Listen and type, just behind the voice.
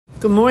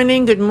Good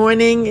morning.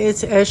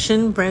 It's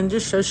Eshin, Brenda,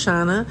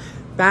 Shoshana,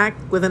 back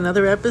with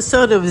another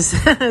episode of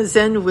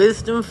Zen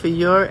Wisdom for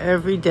your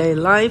everyday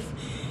life,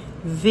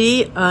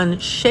 The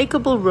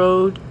Unshakable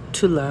Road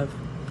to Love.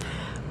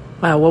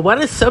 Wow, well,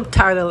 what a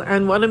subtitle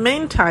and what a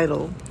main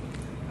title.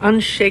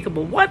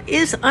 Unshakable. What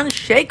is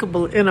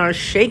unshakable in our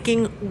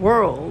shaking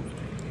world?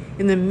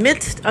 In the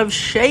midst of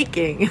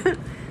shaking,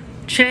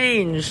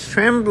 change,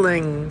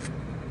 trembling,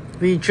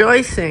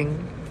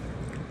 rejoicing,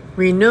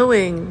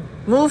 renewing,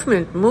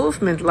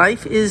 movement.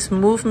 Life is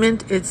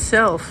movement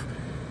itself.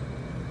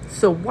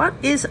 So what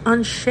is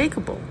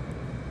unshakable?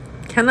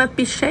 Cannot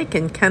be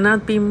shaken,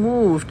 cannot be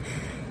moved,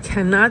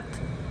 can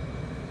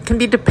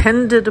be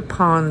depended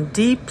upon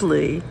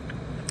deeply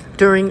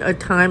during a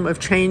time of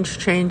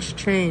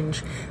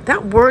change.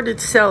 That word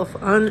itself,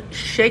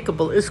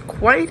 unshakable, is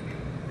quite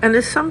an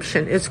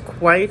assumption. It's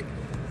quite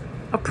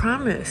a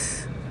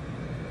promise.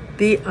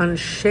 The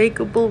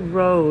unshakable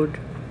road.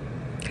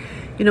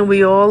 You know,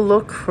 we all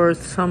look for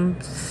some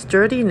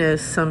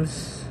sturdiness, some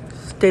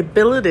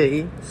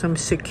stability, some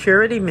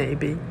security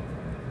maybe.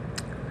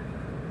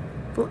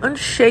 Well,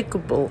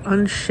 unshakable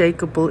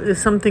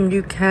is something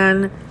you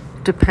can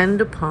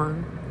depend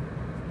upon.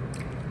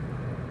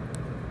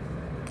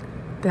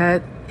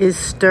 That is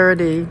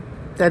sturdy,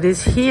 that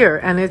is here,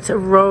 and it's a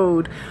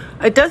road.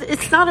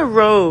 It's not a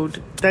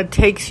road that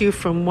takes you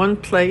from one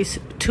place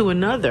to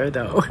another,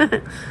 though.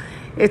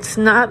 It's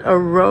not a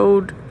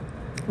road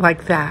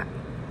like that.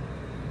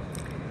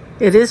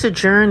 It is a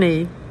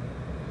journey,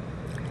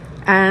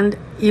 and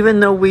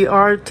even though we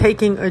are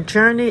taking a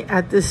journey,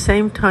 at the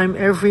same time,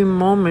 every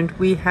moment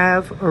we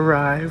have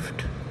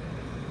arrived.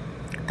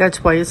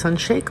 That's why it's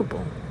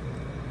unshakable.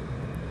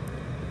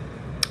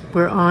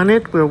 We're on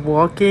it, we're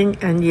walking,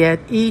 and yet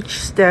each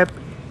step,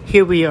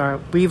 here we are,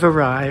 we've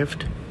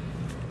arrived.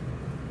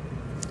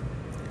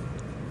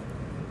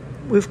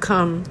 We've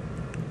come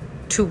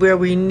to where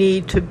we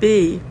need to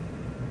be.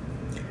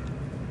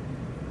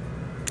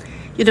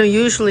 You know,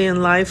 usually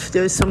in life,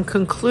 there's some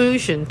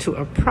conclusion to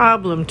a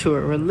problem, to a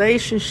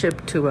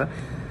relationship, to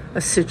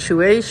a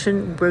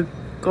situation. We're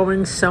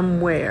going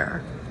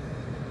somewhere.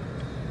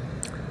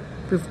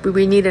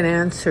 We need an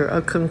answer,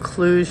 a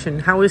conclusion.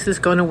 How is this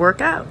going to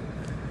work out?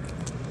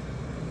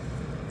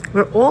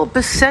 We're all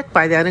beset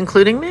by that,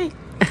 including me,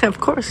 of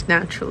course,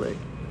 naturally.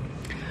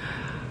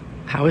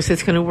 How is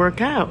this going to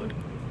work out?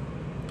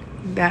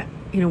 That,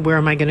 where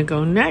am I going to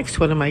go next?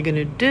 What am I going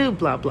to do?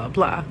 Blah, blah,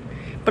 blah.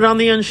 But on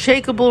the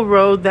unshakable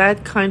road,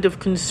 that kind of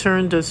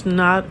concern does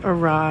not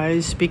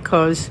arise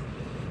because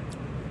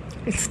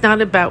it's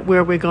not about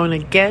where we're going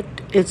to get.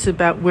 It's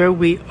about where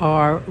we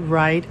are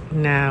right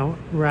now,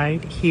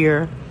 right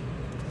here.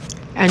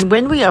 And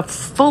when we are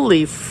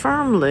fully,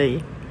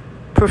 firmly,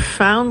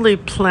 profoundly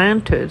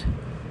planted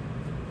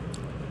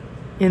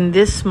in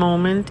this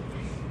moment,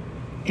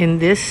 in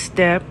this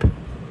step,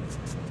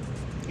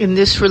 in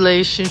this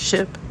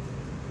relationship,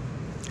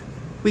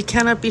 we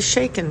cannot be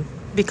shaken.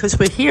 Because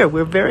we're here,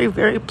 we're very,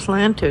 very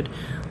planted,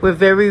 we're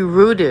very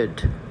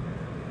rooted.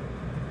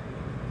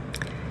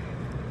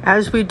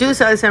 As we do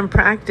Zazen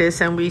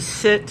practice and we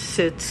sit,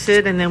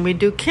 and then we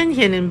do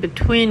Kinhin in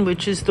between,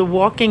 which is the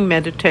walking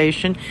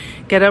meditation,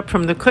 get up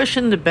from the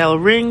cushion, the bell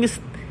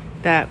rings,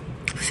 that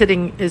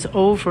sitting is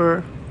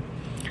over,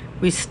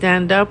 we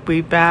stand up,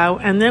 we bow,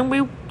 and then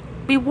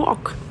we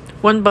walk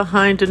one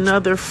behind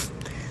another.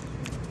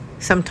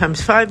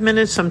 Sometimes 5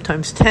 minutes,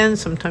 sometimes 10,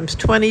 sometimes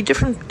 20,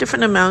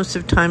 different amounts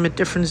of time at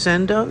different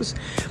zendos.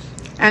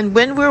 And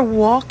when we're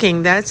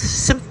walking, that's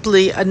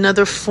simply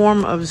another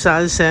form of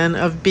Zazen,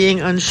 of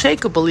being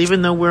unshakable,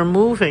 even though we're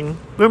moving.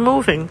 We're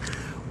moving.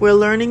 We're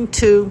learning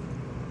to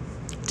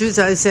do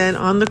Zazen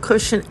on the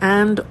cushion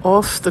and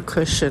off the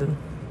cushion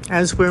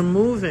as we're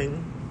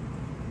moving.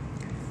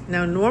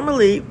 Now,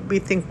 normally we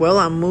think, well,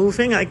 I'm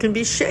moving, I can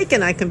be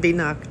shaken, I can be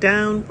knocked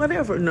down,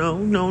 whatever. No.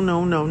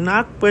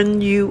 Not when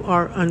you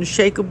are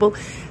unshakable.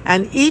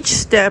 And each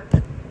step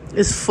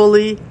is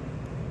fully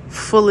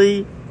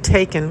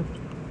taken.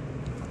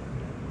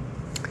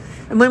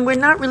 And when we're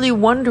not really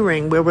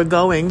wondering where we're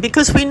going,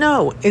 because we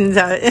know in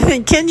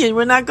Kenyan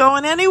we're not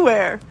going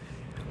anywhere.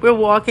 We're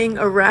walking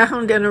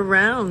around and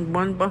around,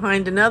 one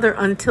behind another,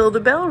 until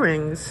the bell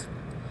rings.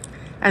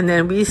 And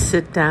then we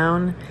sit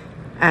down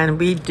and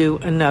we do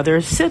another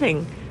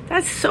sitting.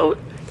 That's so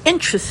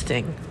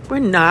interesting. We're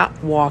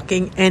not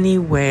walking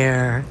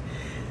anywhere.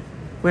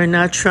 We're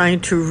not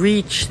trying to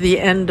reach the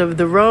end of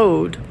the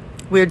road.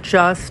 We're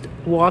just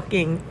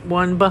walking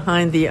one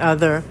behind the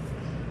other,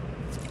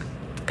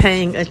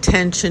 paying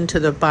attention to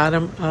the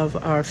bottom of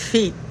our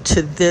feet,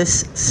 to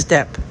this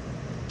step.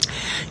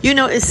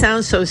 It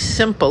sounds so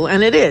simple,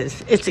 and it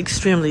is. It's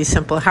extremely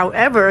simple.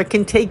 However, it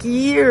can take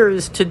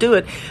years to do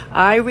it.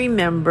 I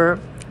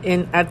remember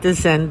at the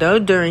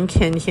Zendo during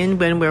Kinhin,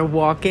 when we're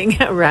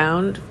walking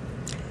around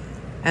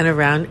and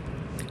around,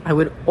 I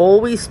would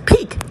always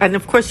peek. And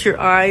of course, your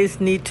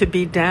eyes need to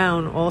be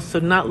down also,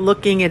 not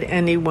looking at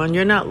anyone.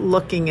 You're not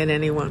looking at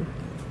anyone.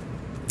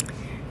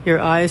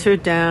 Your eyes are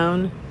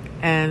down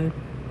and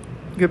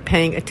you're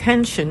paying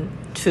attention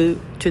to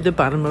the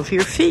bottom of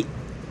your feet.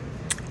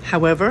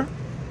 However,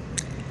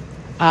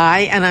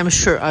 and I'm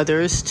sure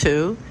others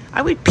too,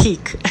 I would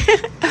peek.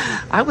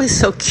 I was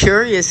so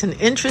curious and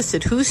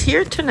interested. Who's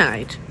here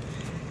tonight?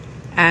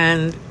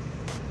 And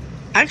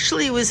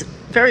actually, it was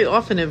very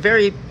often a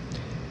very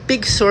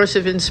big source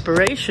of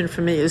inspiration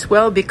for me as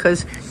well,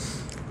 because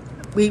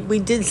we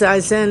did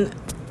Zazen.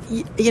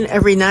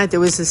 Every night there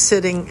was a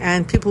sitting,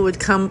 and people would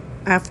come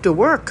after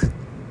work.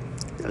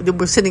 There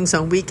were sittings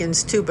on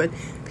weekends too, but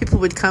people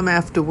would come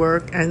after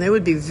work, and they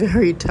would be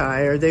very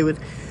tired. They would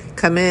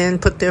come in,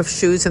 put their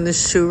shoes in the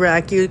shoe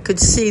rack. You could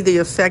see the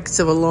effects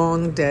of a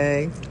long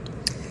day.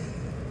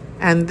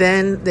 And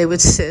then they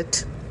would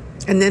sit.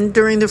 And then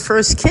during the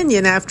first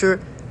Kinyan, after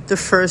the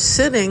first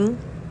sitting,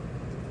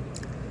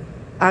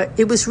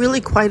 it was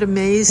really quite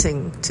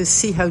amazing to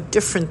see how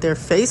different their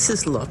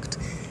faces looked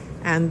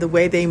and the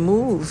way they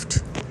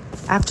moved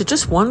after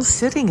just one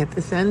sitting at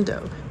the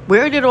Zendo.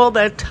 Where did all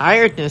that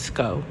tiredness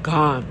go?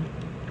 Gone.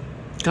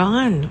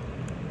 Gone.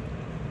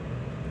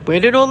 Where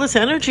did all this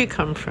energy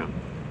come from?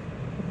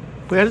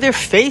 Where their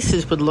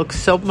faces would look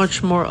so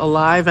much more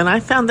alive. And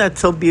I found that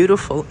so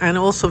beautiful and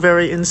also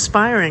very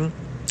inspiring.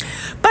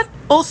 But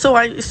also,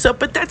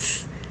 but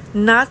that's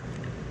not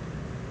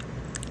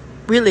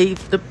really, in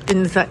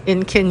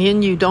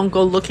Kinyan, you don't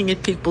go looking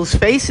at people's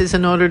faces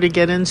in order to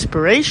get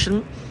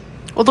inspiration.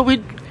 Although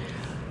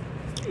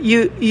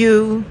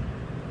you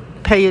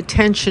pay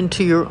attention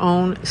to your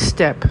own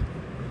step.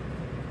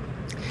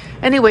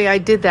 Anyway, I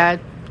did that,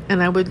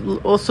 and I was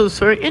also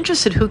very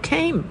interested who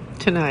came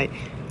tonight.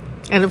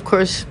 And of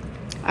course,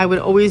 I would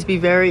always be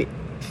very,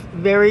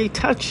 very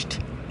touched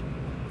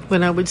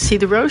when I would see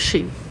the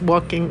Roshi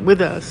walking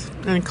with us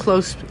and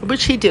close,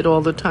 which he did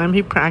all the time.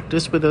 He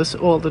practiced with us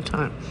all the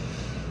time.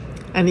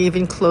 And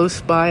even close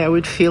by, I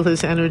would feel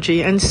his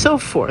energy and so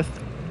forth.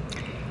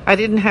 I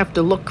didn't have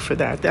to look for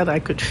that I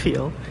could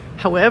feel.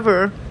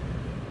 However,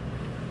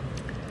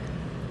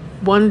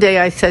 one day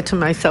I said to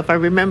myself, I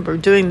remember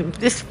doing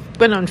this,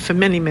 went on for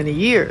many, many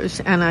years,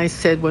 and I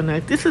said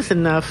this is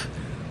enough.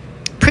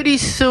 Pretty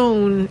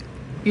soon,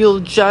 you'll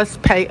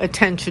just pay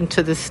attention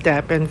to the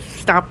step and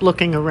stop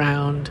looking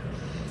around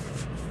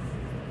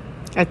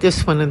at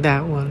this one and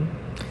that one.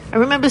 I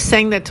remember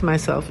saying that to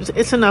myself.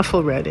 It's enough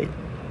already.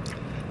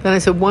 Then I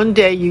said, one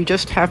day you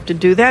just have to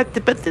do that.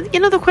 But,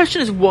 the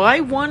question is,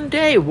 why one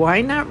day?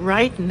 Why not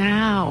right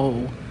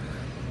now?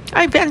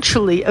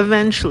 Eventually,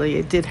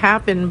 it did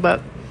happen,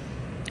 but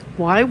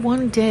why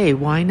one day?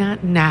 Why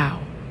not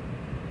now?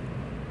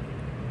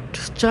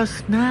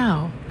 Just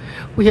now.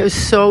 We are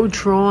so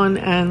drawn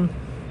and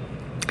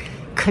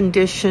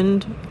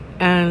conditioned,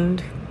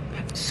 and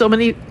so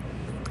much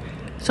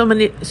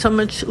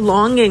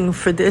longing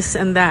for this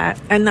and that.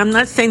 And I'm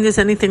not saying there's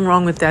anything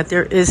wrong with that.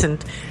 There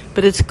isn't.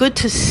 But it's good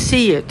to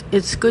see it.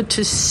 It's good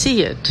to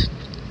see it.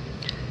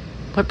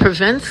 What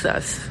prevents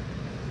us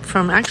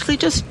from actually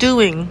just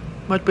doing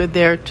what we're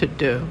there to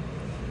do.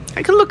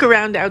 I could look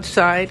around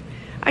outside.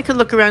 I could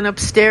look around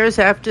upstairs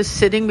after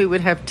sitting. We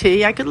would have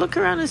tea. I could look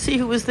around and see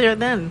who was there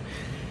then.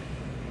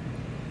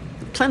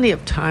 Plenty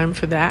of time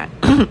for that.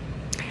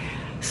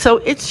 So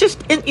it's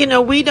just,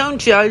 we don't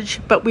judge,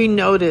 but we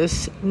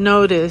notice.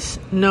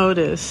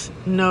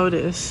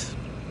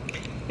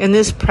 In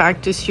this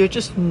practice, you're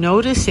just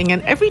noticing.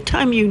 And every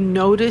time you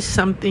notice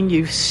something,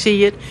 you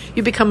see it,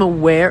 you become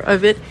aware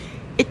of it,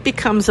 it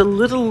becomes a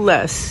little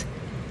less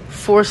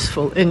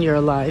forceful in your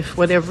life,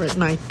 whatever it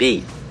might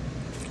be.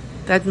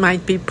 That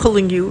might be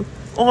pulling you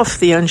off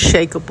the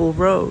unshakable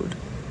road.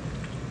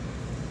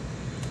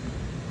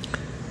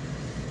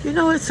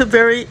 It's a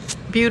very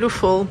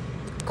beautiful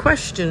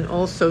question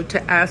also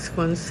to ask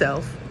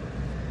oneself.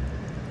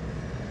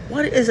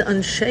 What is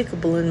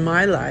unshakable in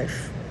my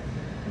life?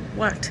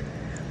 What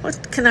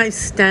can I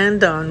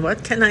stand on?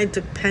 What can I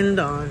depend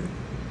on?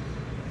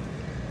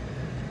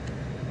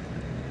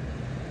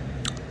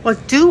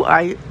 What do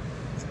I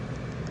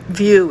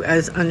view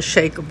as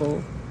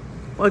unshakable?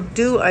 What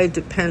do I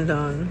depend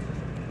on?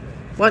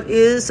 What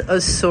is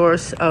a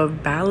source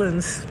of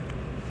balance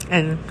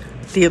and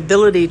the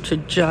ability to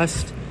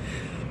just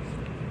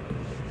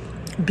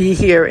be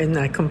here in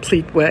that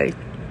complete way?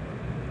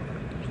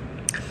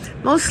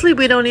 Mostly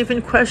we don't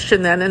even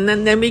question that, and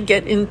then we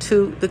get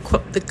into the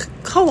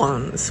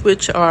koans,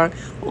 which are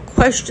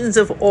questions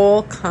of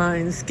all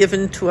kinds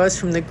given to us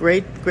from the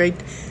great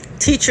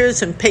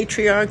teachers and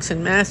patriarchs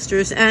and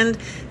masters. And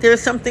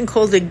there's something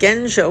called a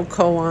Genjo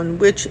koan,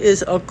 which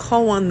is a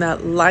koan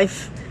that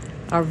life,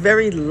 our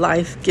very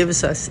life,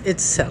 gives us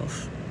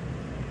itself.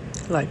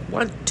 Like,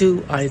 what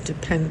do I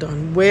depend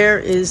on? Where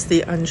is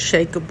the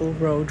unshakable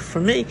road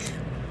for me?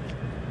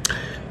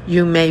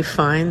 You may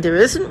find there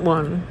isn't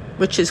one,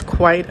 which is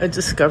quite a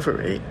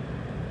discovery.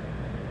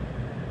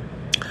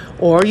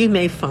 Or you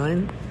may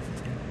find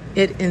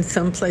it in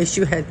some place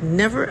you had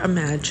never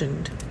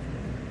imagined.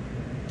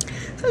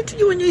 So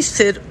when you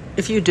sit,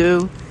 if you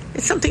do,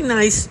 it's something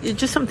nice, it's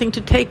just something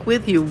to take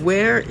with you.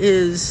 Where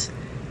is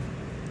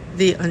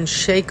the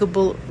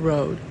unshakable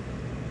road?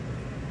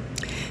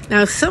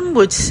 Now, some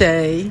would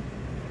say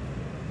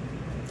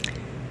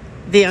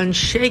the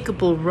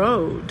unshakable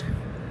road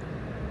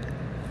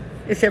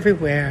is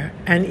everywhere.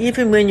 And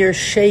even when you're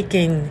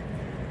shaking,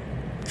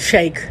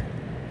 shake.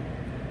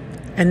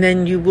 And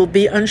then you will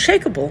be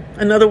unshakable.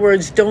 In other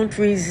words, don't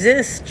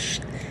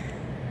resist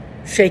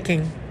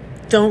shaking.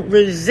 Don't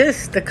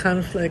resist the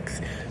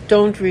conflicts.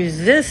 Don't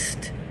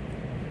resist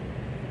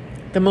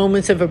the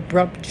moments of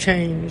abrupt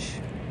change.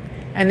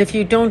 And if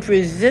you don't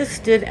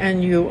resist it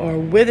and you are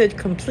with it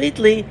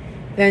completely,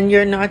 then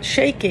you're not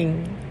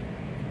shaking.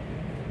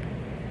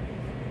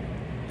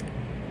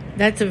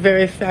 That's a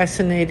very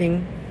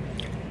fascinating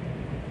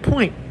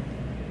point,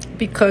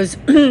 because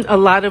a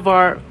lot of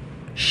our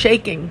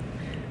shaking,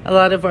 a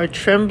lot of our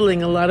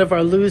trembling, a lot of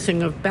our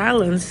losing of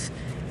balance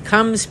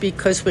comes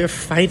because we're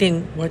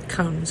fighting what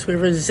comes. We're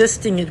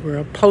resisting it. We're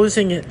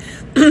opposing it.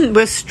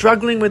 We're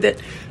struggling with it.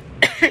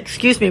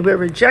 Excuse me. We're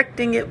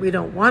rejecting it. We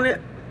don't want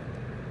it.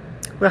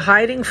 We're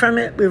hiding from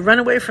it. We run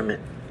away from it.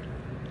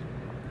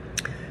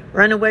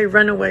 Run away,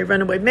 run away,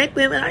 run away.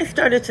 When I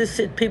started to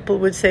sit, people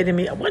would say to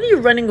me, what are you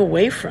running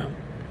away from?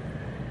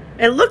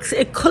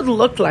 It could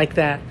look like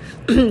that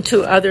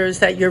to others,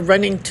 that you're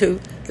running to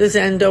the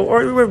Zendo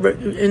or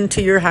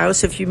into your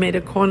house if you made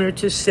a corner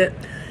to sit,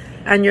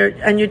 and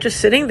you're just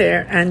sitting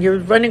there and you're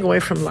running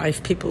away from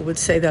life. People would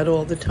say that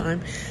all the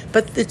time.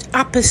 But the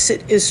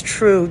opposite is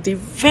true. The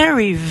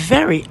very,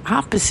 very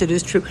opposite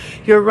is true.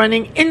 You're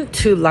running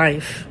into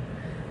life.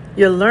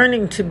 You're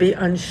learning to be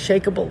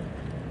unshakable.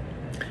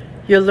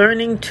 You're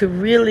learning to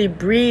really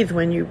breathe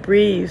when you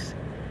breathe,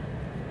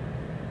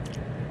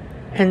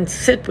 and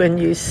sit when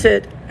you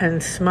sit,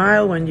 and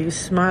smile when you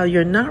smile.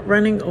 You're not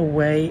running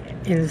away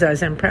in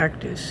Zazen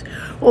practice,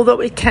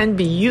 although it can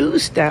be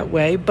used that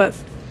way. But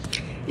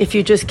if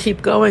you just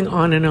keep going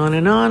on and on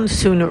and on,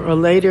 sooner or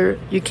later,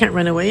 you can't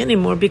run away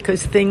anymore,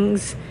 because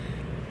things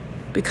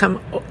you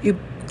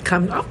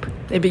come up.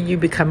 Maybe you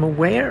become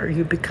aware,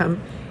 you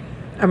become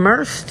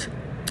immersed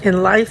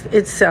in life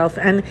itself.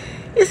 And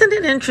isn't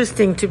it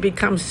interesting to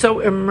become so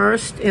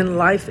immersed in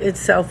life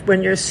itself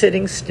when you're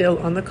sitting still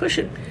on the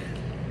cushion?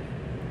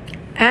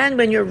 And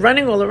when you're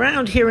running all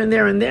around here and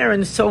there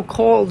and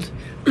so-called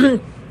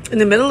in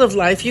the middle of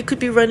life, you could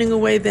be running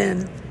away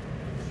then.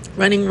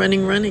 Running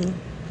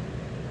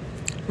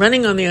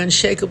on the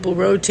unshakable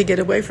road to get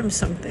away from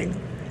something,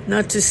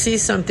 not to see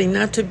something,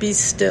 not to be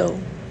still.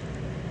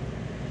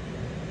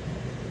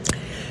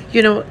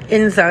 You know,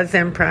 in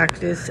Zazen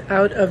practice,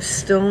 out of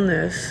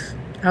stillness,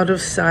 out of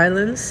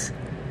silence,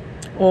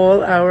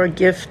 all our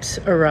gifts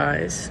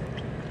arise.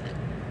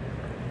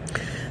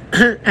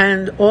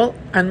 And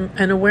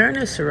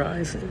awareness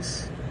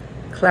arises.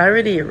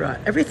 Clarity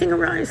arises. Everything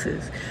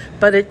arises.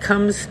 But it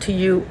comes to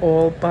you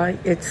all by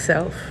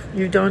itself.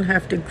 You don't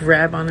have to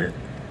grab on it.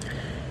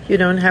 You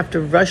don't have to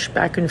rush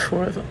back and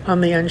forth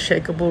on the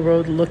unshakable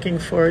road looking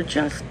for it.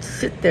 Just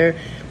sit there.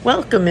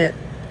 Welcome it.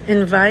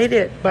 Invite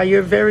it. By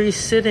your very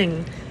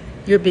sitting,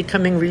 you're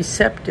becoming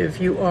receptive.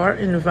 You are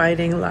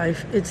inviting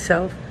life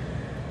itself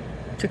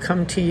to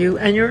come to you.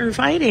 And you're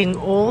inviting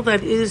all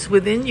that is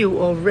within you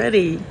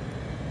already.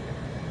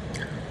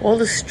 All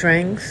the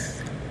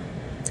strength,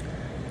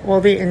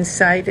 all the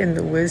insight and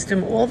the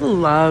wisdom, all the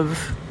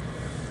love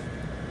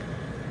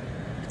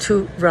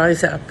to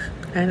rise up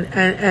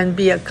and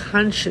be a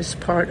conscious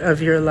part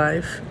of your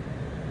life.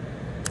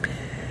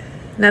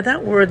 Now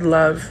that word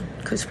love,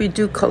 because we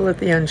do call it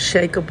the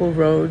unshakable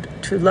road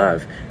to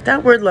love,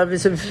 that word love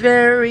is a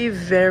very,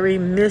 very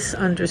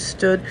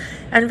misunderstood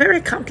and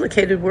very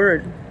complicated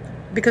word,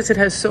 because it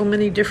has so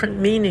many different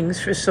meanings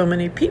for so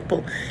many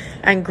people.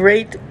 And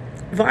great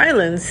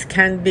violence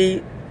can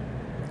be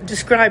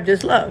described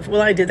as love. Well,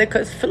 I did that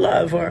because for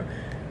love, or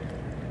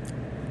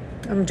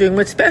I'm doing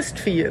what's best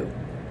for you.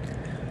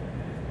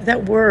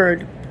 That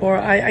word, or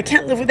I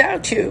can't live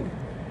without you,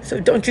 so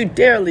don't you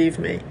dare leave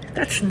me.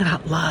 That's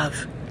not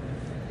love.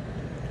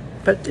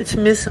 But it's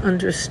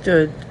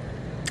misunderstood.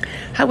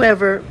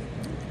 However,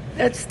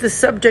 that's the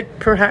subject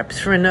perhaps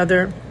for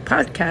another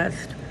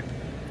podcast.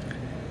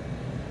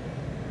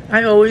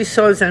 I always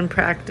saw Zen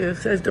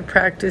practice as the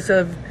practice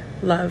of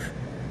love,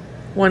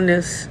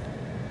 oneness,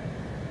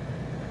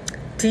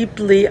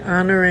 deeply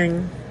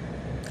honoring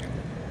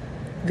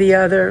the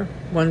other,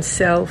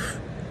 oneself,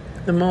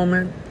 the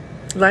moment,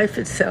 life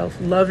itself,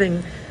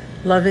 loving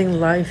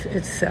life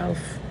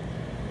itself.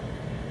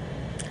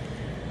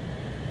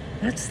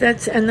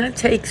 And that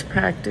takes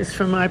practice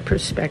from my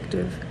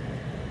perspective,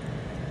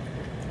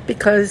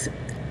 because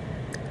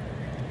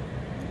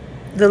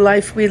the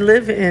life we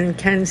live in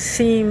can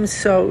seem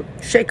so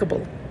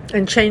shakeable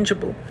and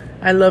changeable.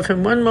 I love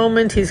him one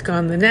moment, he's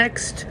gone the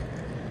next.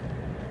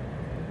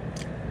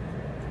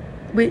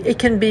 It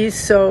can be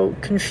so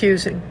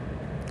confusing,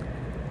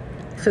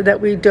 so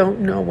that we don't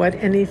know what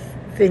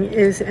anything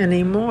is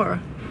anymore.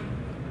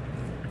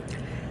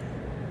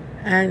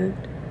 And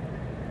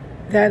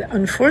that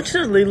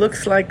unfortunately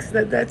looks like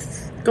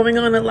that's going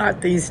on a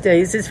lot these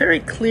days. It's very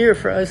clear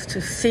for us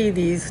to see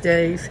these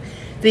days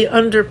the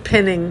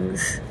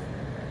underpinnings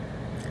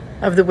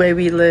of the way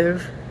we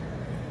live.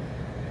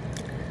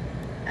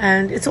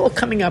 And it's all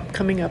coming up,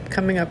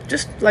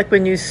 just like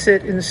when you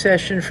sit in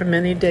session for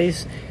many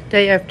days,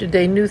 day after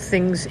day, new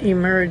things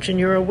emerge in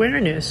your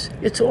awareness.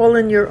 It's all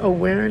in your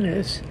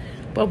awareness.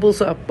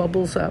 Bubbles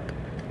up.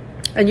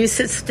 And you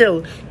sit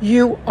still.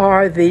 You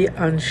are the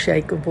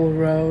unshakable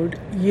road.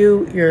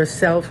 You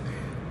yourself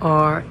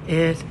are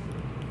it.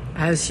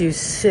 As you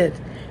sit,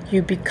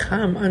 you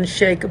become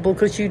unshakable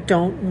because you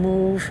don't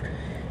move.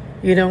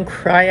 You don't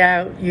cry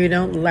out. You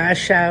don't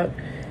lash out.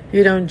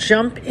 You don't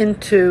jump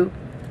into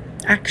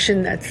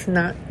action that's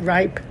not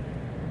ripe.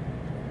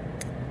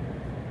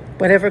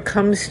 Whatever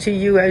comes to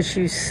you as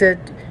you sit,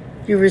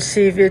 you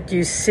receive it,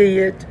 you see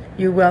it,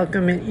 you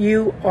welcome it.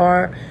 You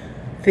are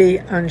the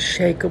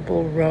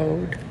unshakable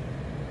road.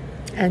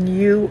 And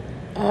you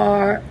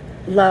are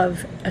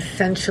love,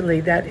 essentially.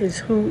 That is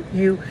who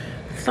you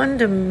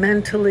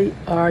fundamentally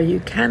are. You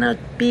cannot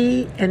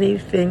be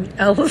anything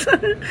else.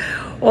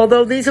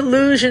 Although these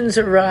illusions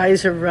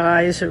arise,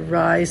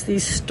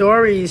 these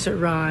stories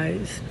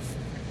arise.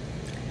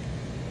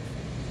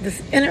 This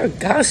inner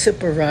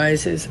gossip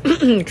arises.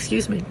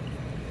 Excuse me.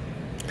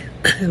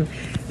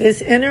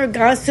 This inner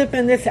gossip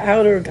and this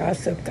outer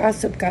gossip.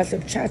 Gossip,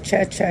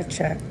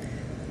 chat.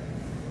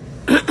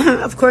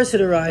 Of course it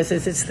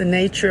arises. It's the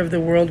nature of the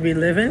world we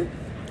live in.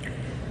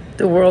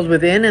 The world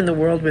within and the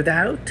world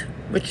without,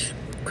 which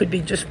could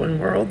be just one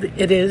world.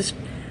 It is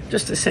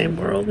just the same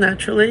world,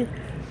 naturally.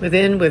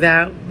 Within,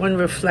 without, one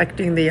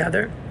reflecting the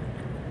other.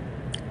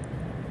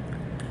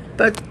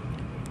 But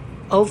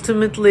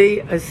ultimately,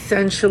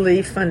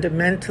 essentially,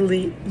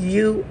 fundamentally,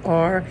 you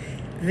are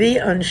the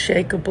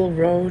unshakable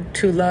road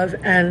to love.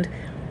 And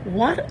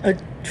what a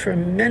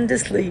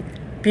tremendously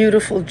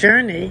beautiful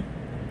journey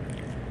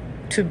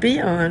to be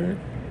on,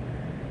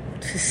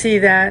 to see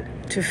that,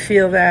 to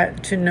feel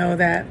that, to know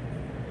that,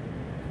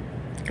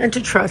 and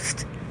to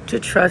trust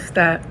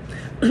that,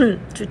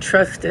 to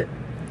trust it,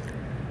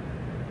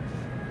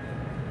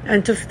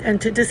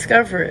 and to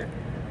discover it.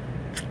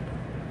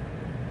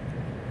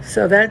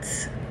 So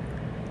that's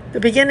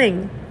the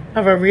beginning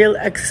of a real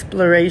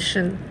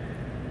exploration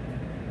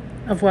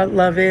of what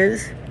love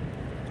is.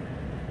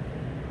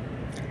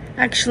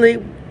 Actually,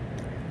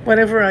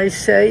 whatever I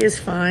say is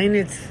fine.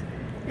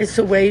 It's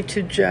a way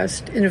to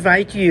just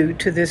invite you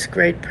to this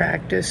great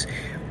practice.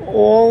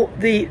 All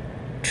the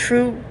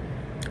true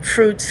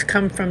fruits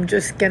come from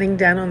just getting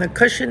down on the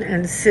cushion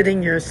and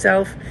sitting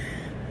yourself.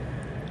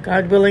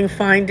 God willing,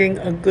 finding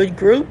a good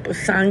group, a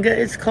sangha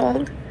it's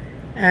called,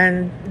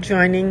 and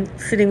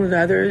sitting with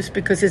others,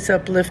 because it's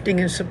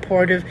uplifting and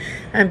supportive,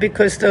 and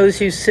because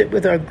those you sit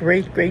with are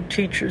great, great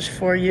teachers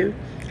for you,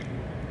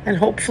 and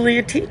hopefully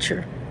a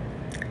teacher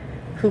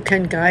who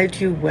can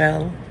guide you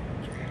well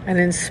and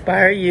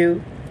inspire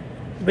you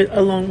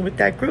along with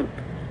that group,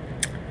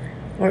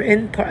 or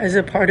as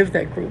a part of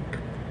that group.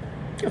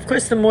 Of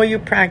course, the more you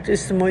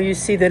practice, the more you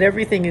see that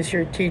everything is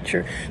your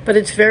teacher, but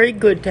it's very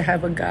good to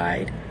have a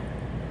guide.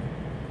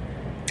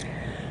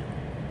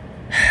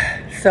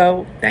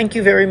 So thank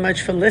you very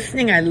much for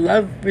listening. I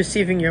love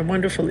receiving your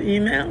wonderful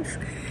emails.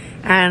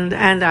 And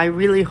I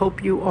really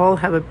hope you all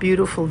have a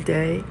beautiful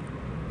day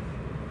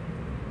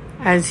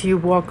as you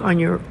walk on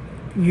your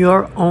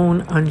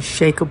own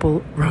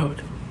unshakable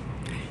road.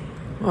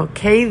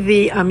 Okay,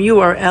 the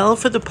URL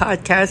for the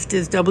podcast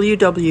is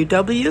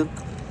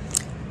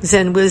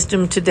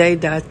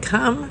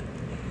www.zenwisdomtoday.com.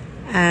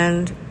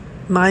 And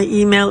my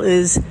email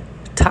is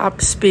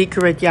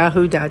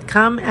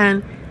topspeaker@yahoo.com.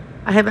 And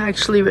I have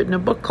actually written a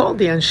book called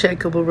The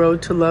Unshakable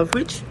Road to Love,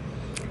 which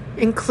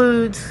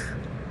includes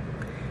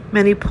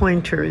many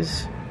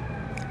pointers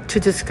to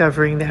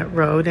discovering that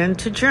road and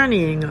to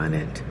journeying on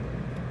it.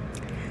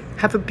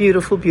 Have a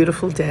beautiful,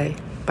 beautiful day.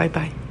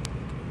 Bye-bye.